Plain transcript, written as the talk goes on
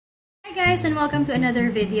Hi guys and welcome to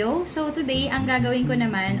another video. So today, ang gagawin ko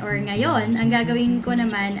naman or ngayon, ang gagawin ko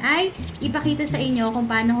naman ay ipakita sa inyo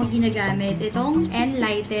kung paano ko ginagamit itong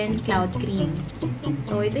Nlighten Cloud Cream.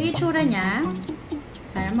 So ito yung itsura niya.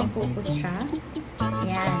 Sana mag-focus siya.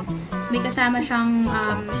 Ayan. So may kasama siyang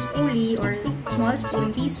spoolie or small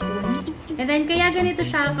spoon, teaspoon. And then kaya ganito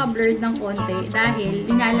siya ka-blurred ng konti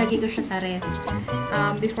dahil linalagay ko siya sa ref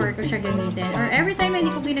before ko siya gamitin. Or every time na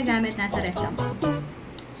hindi ko ginagamit, nasa ref lang.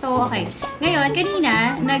 So, okay. Ngayon,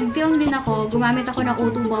 kanina, nag-film din ako. Gumamit ako ng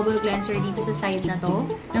O2 Bubble Cleanser dito sa side na to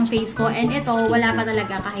ng face ko. And ito, wala pa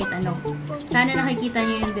talaga kahit ano. Sana nakikita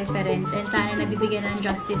niyo yung difference and sana nabibigyan ng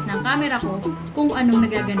justice ng camera ko kung anong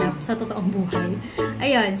nagaganap sa totoong buhay.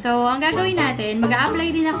 Ayun. So, ang gagawin natin, mag-a-apply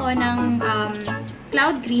din ako ng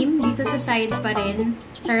cloud cream dito sa side pa rin.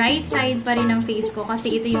 Sa right side pa rin ng face ko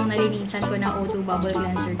kasi ito yung nalinisan ko ng O2 Bubble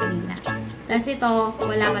Cleanser kanina. Tapos ito,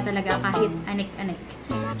 wala pa talaga kahit anik-anik.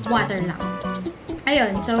 Water lang.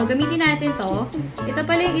 Ayun, so gamitin natin to. Ito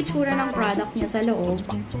pala yung itsura ng product niya sa loob.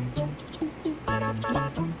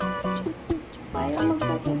 Ayaw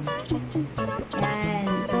mag-focus. Yan.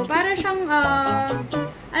 So, para siyang,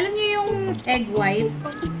 alam niyo yung egg white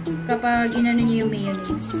kapag inano niyo yung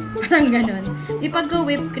mayonnaise. Parang ganun. May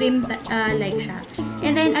pagka-whipped cream like siya.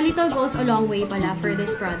 And then, a little goes a long way pala for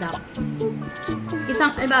this product.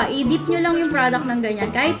 I-dip nyo lang yung product ng ganyan.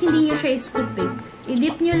 Kahit hindi nyo siya i-scoop eh.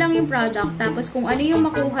 I-dip nyo lang yung product. Tapos kung ano yung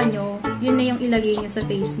makuha nyo, yun na yung ilagay nyo sa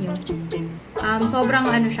face nyo. Sobrang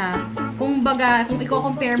ano siya. Kung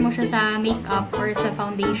i-compare mo siya sa makeup or sa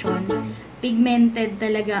foundation, pigmented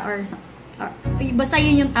talaga or basta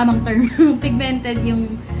yun yung tamang term. Pigmented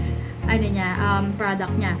yung ano niya,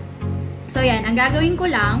 product niya. So yan, ang gagawin ko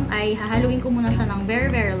lang ay hahaluin ko muna siya ng very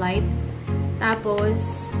very light.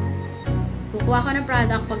 Tapos kukuha ko ng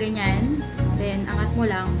product pa ganyan. Then, angat mo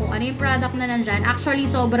lang kung ano yung product na nandyan. Actually,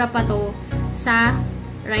 sobra pa to sa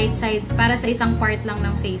right side para sa isang part lang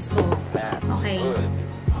ng face ko. Okay.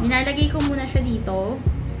 Nilalagay ko muna siya dito.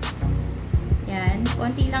 Yan.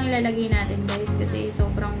 Konti lang ilalagay natin, guys. Kasi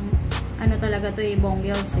sobrang, ano talaga to eh,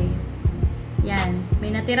 bonggels eh. Yan.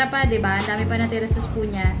 May natira pa, diba? Ang dami pa natira sa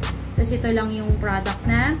spoon niya. Tapos ito lang yung product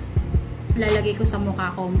na lalagay ko sa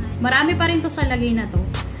mukha ko. Marami pa rin to sa lagay na to.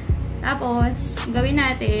 Tapos, gawin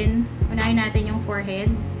natin, unahin natin yung forehead.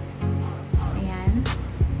 Ayan.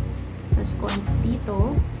 Tapos, konti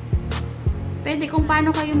dito. Pwede kung paano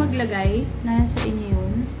kayo maglagay, nasa inyo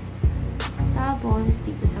yun. Tapos,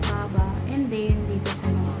 dito sa baba. And then, dito sa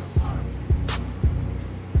nose.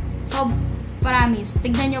 So, promise,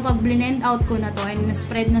 tignan nyo pag blend out ko na to and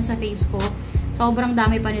na-spread na sa face ko, sobrang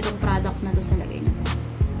dami pa nitong product na to sa lagay na to.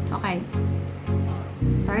 Okay.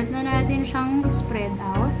 Start na natin siyang spread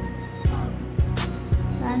out.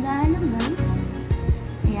 Tandaan lang, guys.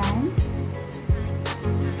 Ayan.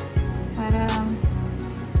 Para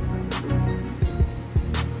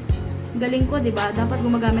galing ko, diba? Dapat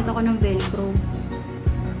gumagamit ako ng velcro.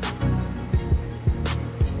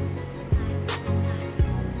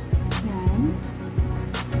 Ayan.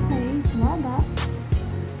 Okay, baba.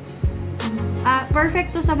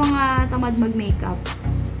 Perfect to sa mga tamad mag-makeup.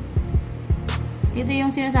 Ito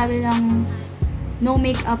yung sinasabi ng no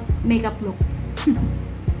makeup look.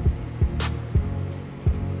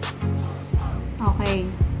 Okay.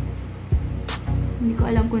 Hindi ko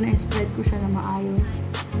alam kung na-spread ko siya na maayos.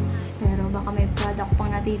 Pero baka may product pang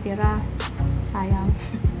natitira. Sayang.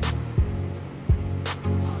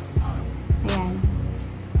 Ayan.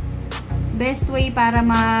 Best way para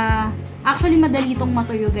actually, madali itong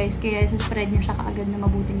matuyo, guys. Kaya spread nyo siya kaagad na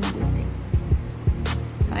mabuting.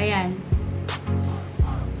 So, ayan.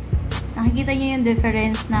 Nakikita nyo yung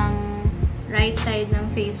difference ng right side ng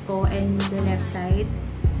face ko and the left side.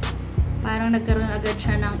 Parang nagkaroon agad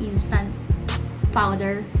siya ng instant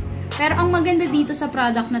powder. Pero ang maganda dito sa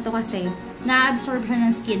product na to kasi, na-absorb siya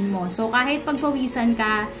ng skin mo. So, kahit pagpawisan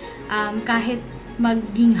ka, kahit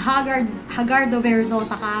maging Hagardo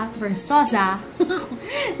Versosa ka,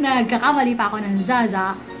 nagkakamali pa ako ng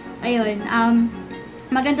Zaza. Ayun,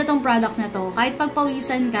 maganda tong product na to. Kahit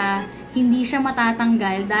pagpawisan ka, hindi siya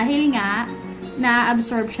matatanggal dahil nga,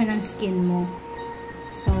 na-absorb siya ng skin mo.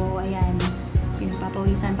 So, ayan.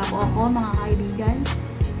 Pinagpapawisan pa po ako, mga kaibigan.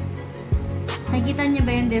 Nakikita niyo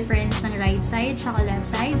ba yung difference ng right side at left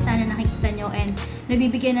side? Sana nakikita niyo and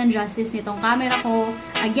nabibigyan ng justice nitong camera ko.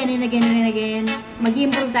 Again and again and again.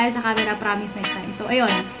 Mag-improve tayo sa camera, promise next time. So,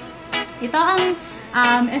 ayun. Ito ang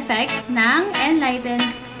effect ng Nlighten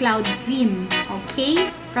Cloud Cream. Okay?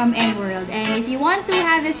 From Nworld. And if you want to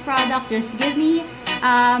have this product, just give me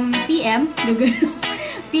PM.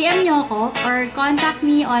 PM nyo ako or contact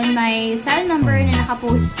me on my cell number na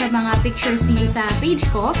nakapost sa mga pictures dito sa page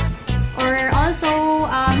ko. Or also,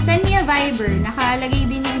 send me a Viber. Nakalagay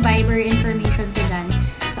din yung Viber information ko dyan.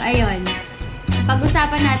 So, ayun.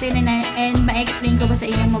 Pag-usapan natin and ma-explain ko ba sa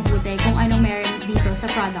inyong mabuti kung anong meron dito sa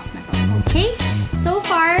product na to. Okay? So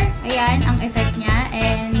far, ayan ang effect niya.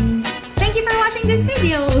 And thank you for watching this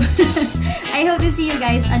video. I hope to see you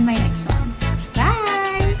guys on my next one.